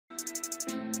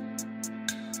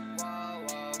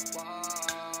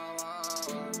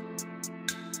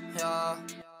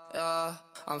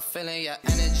I'm feeling your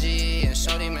energy, and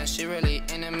shorty, man, she really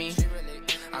into me.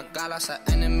 I got lots of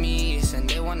enemies, and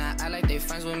they wanna act like they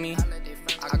friends with me.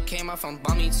 I came up from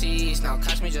bummy tees, now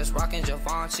catch me just rocking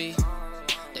Givenchy.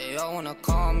 They all wanna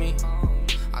call me,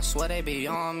 I swear they be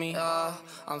on me.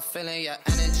 I'm feeling your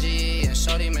energy, and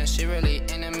shorty, man, she really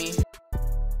into me.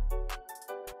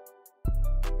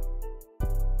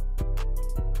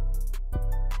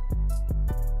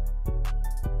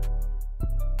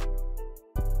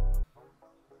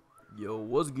 Yo,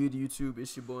 what's good YouTube?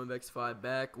 It's your boy InVexify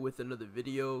back with another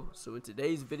video. So in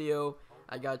today's video,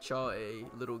 I got y'all a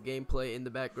little gameplay in the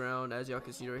background. As y'all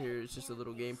can see right here, it's just a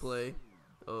little gameplay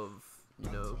of, you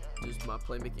know, just my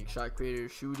playmaking shot creator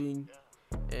shooting.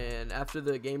 And after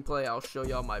the gameplay, I'll show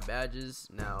y'all my badges.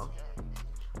 Now,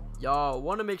 y'all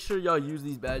want to make sure y'all use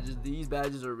these badges. These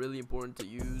badges are really important to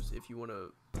use if you want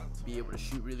to be able to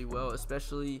shoot really well,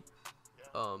 especially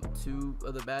two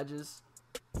of the badges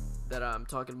that I'm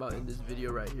talking about in this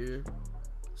video right here.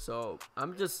 So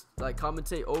I'm just like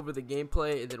commentate over the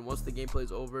gameplay, and then once the gameplay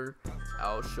is over,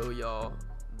 I'll show y'all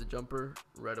the jumper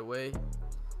right away.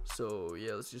 So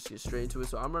yeah, let's just get straight into it.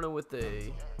 So I'm running with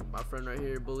my friend right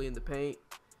here, Bully in the Paint,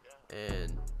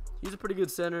 and he's a pretty good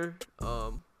center.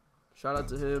 Shout out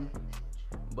to him.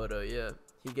 But yeah,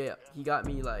 he got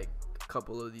me like a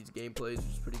couple of these gameplays,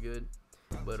 which is pretty good.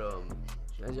 But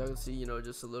as y'all can see, you know,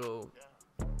 just a little,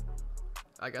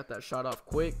 I got that shot off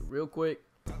real quick,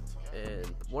 and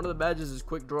one of the badges is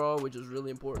quick draw, which is really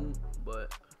important.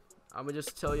 But I'm gonna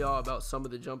just tell y'all about some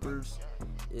of the jumpers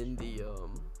in the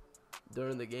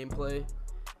during the gameplay.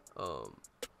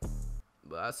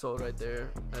 But I saw it right there,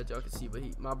 as y'all can see.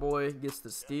 But my boy gets the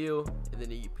steal, and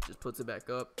then he just puts it back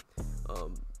up.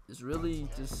 It's really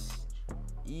just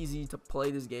easy to play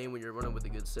this game when you're running with a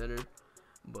good center.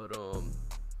 But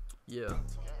yeah.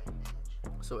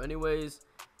 So anyways,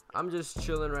 I'm just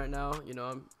chilling right now, you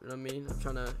know what I mean? I'm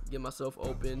trying to get myself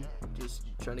open, just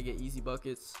trying to get easy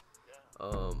buckets.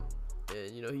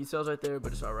 And you know, he sells right there,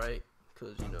 but it's alright,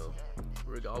 because you know,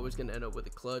 we're always gonna end up with a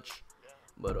clutch.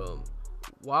 But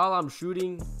while I'm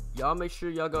shooting, y'all make sure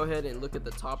y'all go ahead and look at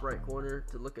the top right corner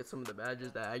to look at some of the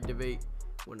badges that activate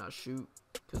when I shoot,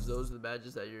 because those are the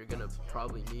badges that you're gonna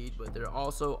probably need. But there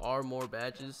also are more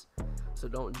badges, so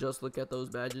don't just look at those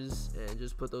badges and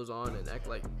just put those on and act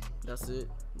like that's it.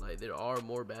 Like, there are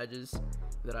more badges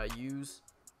that I use,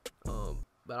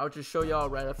 but I'll just show y'all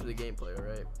right after the gameplay.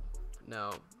 Alright,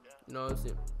 now, you know,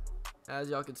 as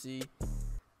y'all can see,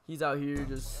 he's out here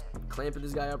just clamping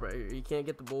this guy up right here. He can't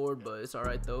get the board, but it's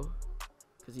alright though,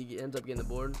 because he ends up getting the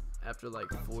board after like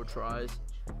 4 tries.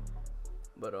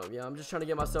 But yeah, I'm just trying to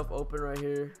get myself open right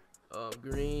here.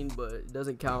 Green, but it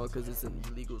doesn't count because it's an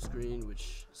illegal screen,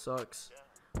 which sucks.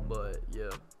 But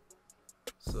yeah,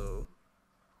 so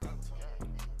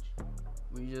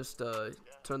we just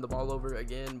turned the ball over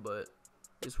again, but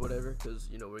it's whatever, because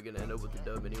you know, we're gonna end up with the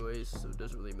dub anyways, so it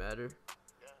doesn't really matter.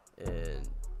 And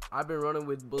I've been running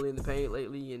with Bully in the Paint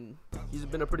lately, and he's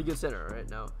been a pretty good center right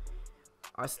now.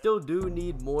 I still do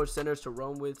need more centers to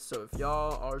run with, so if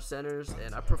y'all are centers,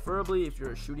 and preferably if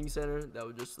you're a shooting center, that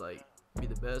would just like be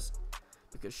the best,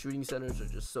 because shooting centers are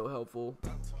just so helpful.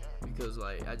 Because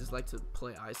like, I just like to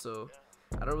play ISO.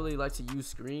 I don't really like to use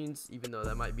screens, even though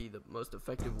that might be the most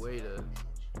effective way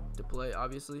to play,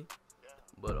 obviously.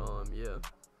 But yeah,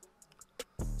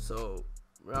 so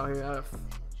we're out here,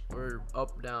 we're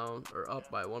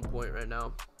up by 1 point right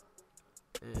now,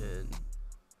 and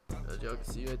as y'all can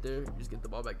see right there, you just get the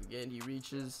ball back again, he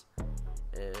reaches,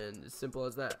 and it's simple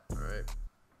as that. Alright,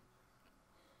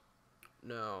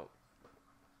 now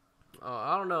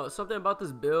I don't know, something about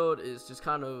this build is just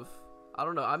kind of, I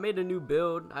don't know. I made a new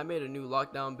build. I made a new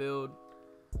lockdown build.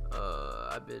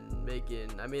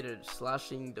 I made a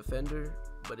slashing defender,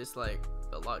 but it's like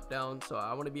a lockdown, so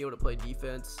I want to be able to play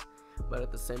defense, but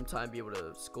at the same time be able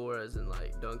to score, as in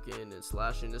like dunking and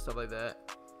slashing and stuff like that.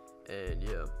 And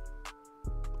yeah,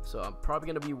 so I'm probably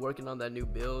gonna be working on that new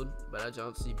build, but as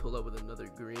y'all see, pull up with another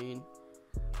green.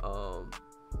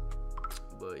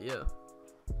 But yeah,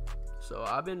 so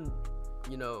I've been,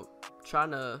 you know,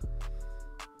 trying to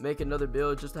make another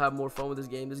build just to have more fun with this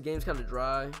game. This game's kind of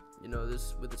dry, you know,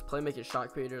 with this playmaking shot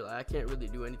creator. Like, I can't really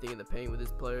do anything in the paint with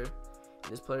this player,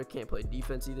 and this player can't play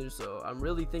defense either. So I'm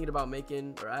really thinking about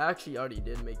making, or I actually already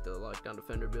did make the lockdown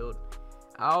defender build.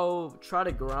 I'll try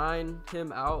to grind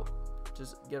him out,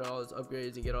 just get all his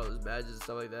upgrades and get all his badges and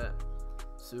stuff like that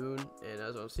soon. And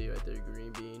as I'm seeing right there,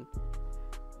 green bean.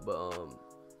 But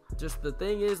just the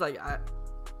thing is, like,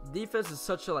 defense is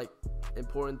such a like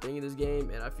important thing in this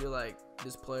game, and I feel like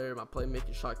this player, my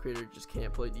playmaking shot creator, just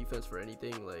can't play defense for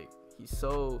anything. Like, he's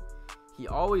so he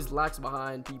always lacks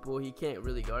behind people. He can't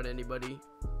really guard anybody,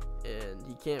 and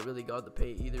he can't really guard the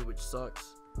paint either, which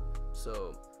sucks.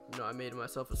 So, you know, I made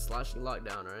myself a slashing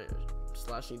lockdown, right? Or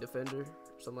slashing defender,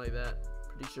 something like that.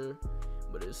 Pretty sure,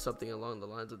 but it's something along the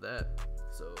lines of that.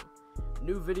 So,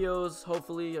 new videos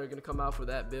hopefully are gonna come out for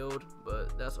that build,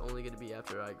 but that's only gonna be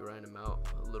after I grind them out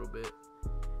a little bit.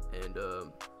 And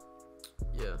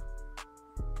yeah.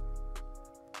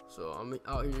 So I'm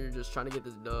out here just trying to get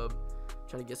this dub,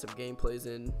 trying to get some gameplays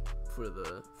in for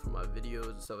my videos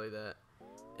and stuff like that.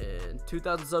 And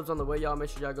 2,000 subs on the way, y'all. Make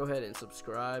sure y'all go ahead and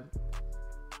subscribe.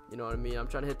 You know what I mean? I'm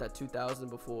trying to hit that 2,000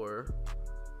 before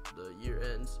the year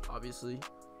ends, obviously.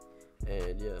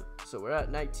 And yeah, so we're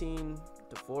at 19-4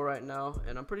 right now,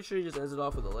 and I'm pretty sure he just ends it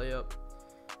off with a layup.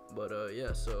 But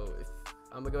yeah, so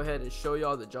I'm gonna go ahead and show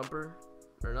y'all the jumper,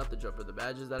 or not the jumper, the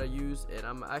badges that I use, and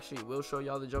I'm actually will show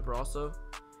y'all the jumper also.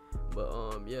 But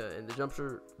yeah, and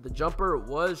the jumper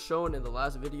was shown in the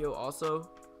last video also.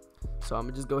 So I'm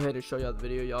gonna just go ahead and show y'all the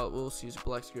video. Y'all will see some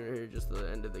black screen here just at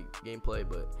the end of the gameplay.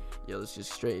 But yeah, let's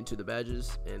just straight into the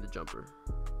badges and the jumper.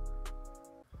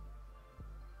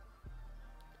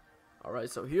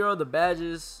 Alright, so here are the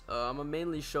badges. I'm gonna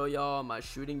mainly show y'all my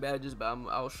shooting badges, but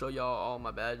I'll show y'all all my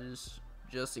badges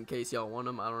just in case y'all want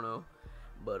them. I don't know,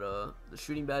 but the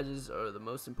shooting badges are the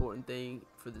most important thing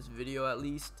for this video, at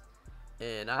least.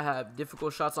 And I have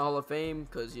difficult shots on Hall of Fame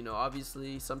because, you know,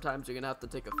 obviously sometimes you're gonna have to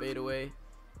take a fadeaway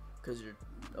because your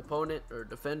opponent or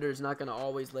defender is not gonna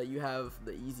always let you have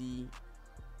the easy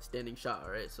standing shot.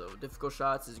 Alright, so difficult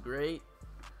shots is great,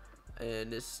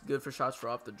 and it's good for shots for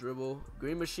off the dribble.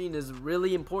 Green machine is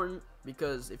really important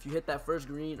because if you hit that first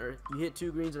green, or you hit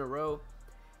 2 greens in a row,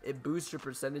 it boosts your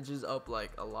percentages up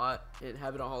like a lot. And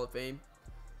have it on Hall of Fame.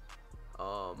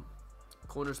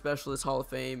 Corner specialist Hall of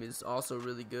Fame is also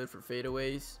really good for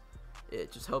fadeaways.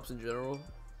 It just helps in general.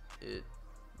 It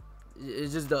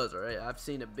just does. Alright, I've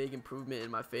seen a big improvement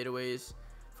in my fadeaways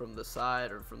from the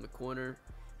side or from the corner.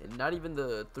 And not even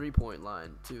the 3-point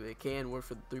line too. It can work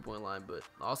for the 3-point line, but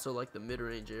also like the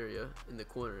mid-range area in the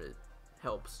corner, it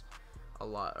helps a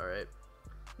lot. All right,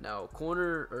 now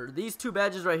corner, or these 2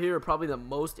 badges right here are probably the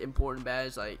most important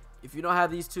badge. Like if you don't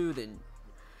have these 2, then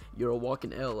you're a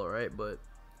walking L. All right, but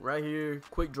right here,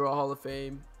 quick draw Hall of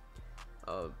Fame.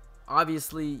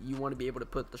 Obviously you want to be able to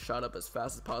put the shot up as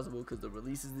fast as possible because the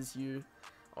releases this year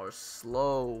are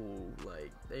slow.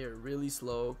 Like they are really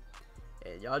slow.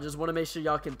 And y'all just want to make sure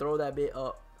y'all can throw that bit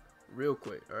up real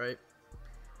quick, all right?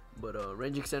 But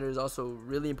range extender is also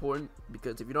really important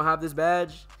because if you don't have this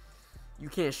badge, you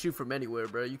can't shoot from anywhere,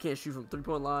 bro. You can't shoot from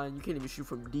 3-point line. You can't even shoot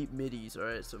from deep middies, all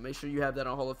right? So make sure you have that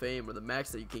on Hall of Fame or the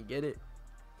max that you can get it.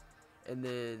 And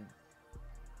then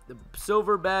the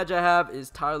silver badge I have is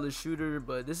tireless shooter,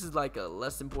 but this is like a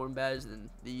less important badge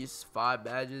than these 5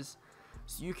 badges.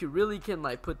 So you really can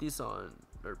like put this on,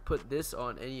 or put this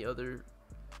on any other.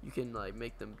 You can like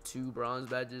make them 2 bronze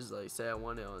badges, like say I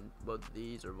want it on both of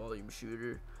these, or volume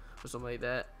shooter or something like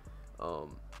that.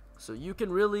 So you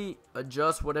can really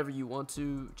adjust whatever you want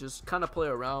to, just kind of play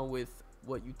around with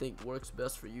what you think works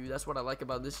best for you. That's what I like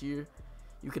about this year.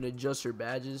 You can adjust your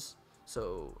badges.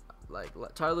 So like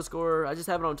tireless scorer, I just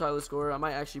have it on tireless scorer. I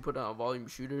might actually put it on volume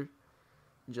shooter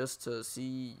just to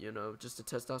see, you know, just to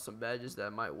test out some badges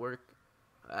that might work.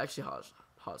 Actually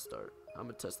hot start, I'm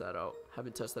gonna test that out.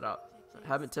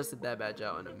 Haven't tested that badge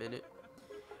out in a minute.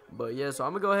 But yeah, so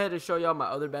I'm gonna go ahead and show y'all my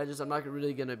other badges. I'm not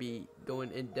really gonna be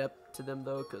going in depth to them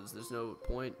though, because there's no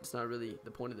point. It's not really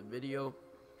the point of the video.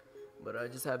 But I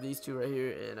just have these 2 right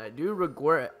here, and I do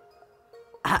regret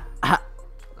no, I'm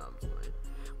just playing.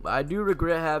 But I do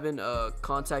regret having a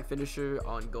contact finisher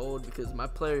on gold because my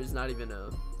player is not even a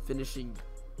finishing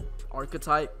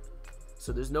archetype,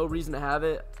 so there's no reason to have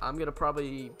it. I'm gonna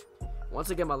probably,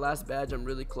 once I get my last badge, I'm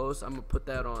really close. I'm gonna put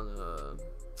that on.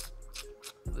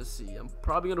 Let's see. I'm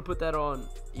probably gonna put that on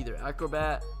either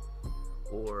acrobat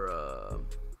or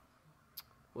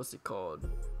what's it called?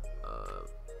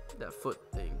 That foot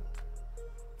thing.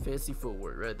 Fancy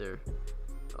footwork right there.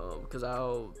 Because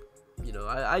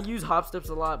I use hop steps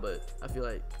a lot, but I feel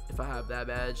like if I have that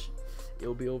badge, it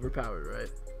will be overpowered, right?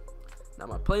 Now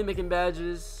my playmaking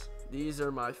badges. These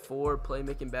are my 4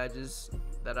 playmaking badges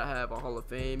that I have on Hall of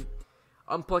Fame.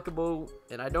 Unpluckable,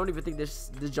 and I don't even think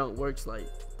this junk works. Like,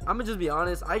 I'm gonna just be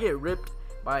honest, I get ripped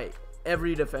by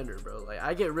every defender, bro. Like,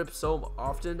 I get ripped so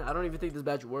often. I don't even think this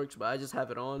badge works, but I just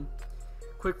have it on.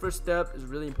 Quick first step is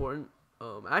really important.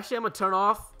 Actually, I'm gonna turn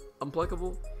off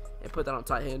unpluckable and put that on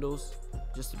tight handles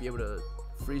just to be able to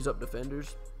freeze up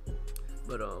defenders.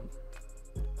 But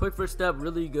quick first step,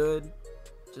 really good,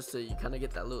 just so you kind of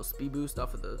get that little speed boost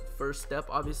off of the first step.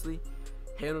 Obviously,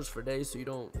 handles for days, so you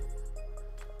don't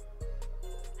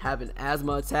have an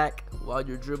asthma attack while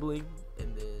you're dribbling,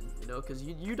 and then, you know, because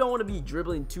you don't want to be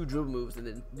dribbling 2 dribble moves and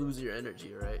then lose your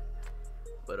energy, right?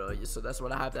 But yeah, so that's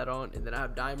what I have that on. And then I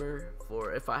have Dimer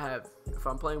for if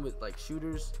I'm playing with like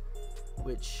shooters,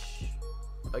 which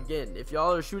again, if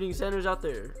y'all are shooting centers out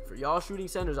there,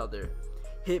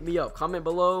 hit me up, comment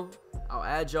below, I'll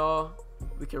add y'all.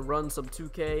 We can run some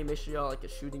 2K, make sure y'all like a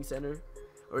shooting center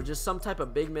or just some type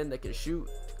of big man that can shoot.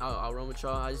 I'll run with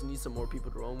y'all. I just need some more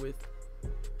people to run with.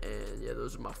 And yeah,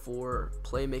 those are my 4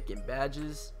 playmaking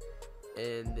badges.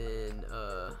 And then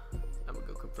I'm gonna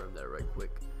go confirm that right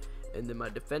quick. And then my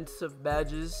defensive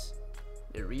badges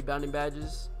and rebounding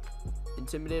badges,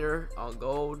 Intimidator on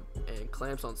gold and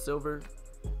Clamps on silver.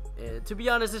 And to be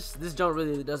honest, this jump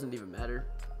really doesn't even matter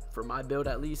for my build,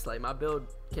 at least. Like, my build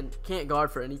can't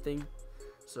guard for anything,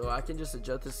 so I can just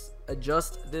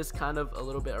adjust this kind of a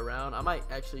little bit around. I might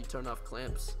actually turn off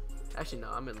Clamps. Actually, no,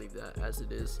 I'm gonna leave that as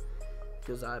it is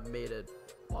because I made it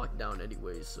lockdown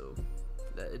anyways, so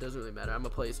that it doesn't really matter. I'm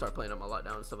gonna start playing on my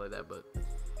lockdown and stuff like that. But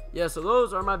yeah, so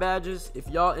those are my badges. If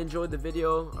y'all enjoyed the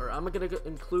video, or I'm gonna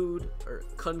conclude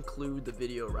the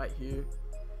video right here.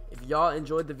 If y'all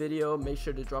enjoyed the video, make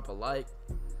sure to drop a like,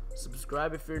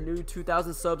 subscribe if you're new.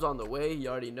 2,000 subs on the way, you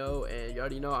already know. And you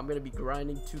already know I'm gonna be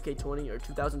grinding 2K20 or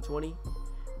 2020,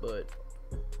 but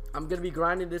I'm gonna be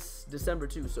grinding this December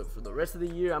too. So for the rest of the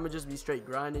year, I'm gonna just be straight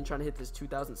grinding, trying to hit this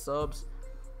 2,000 subs,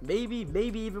 maybe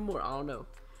even more, I don't know.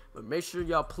 But make sure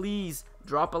y'all please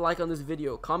drop a like on this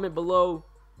video, comment below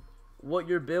what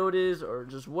your build is, or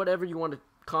just whatever you want to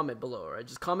comment below. All right,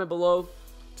 just comment below,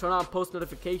 turn on post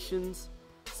notifications,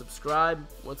 subscribe.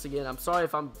 Once again, I'm sorry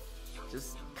if I'm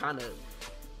just kind of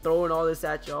throwing all this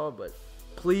at y'all, but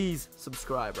please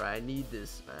subscribe. Right, I need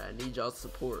this. Right? I need y'all's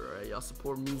support. All right, y'all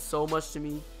support means so much to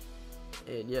me.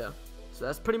 And yeah, so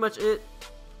that's pretty much it.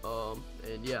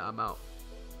 And yeah, I'm out.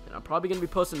 And I'm probably gonna be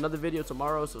posting another video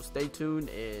tomorrow, so stay tuned.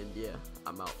 And yeah,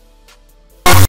 I'm out.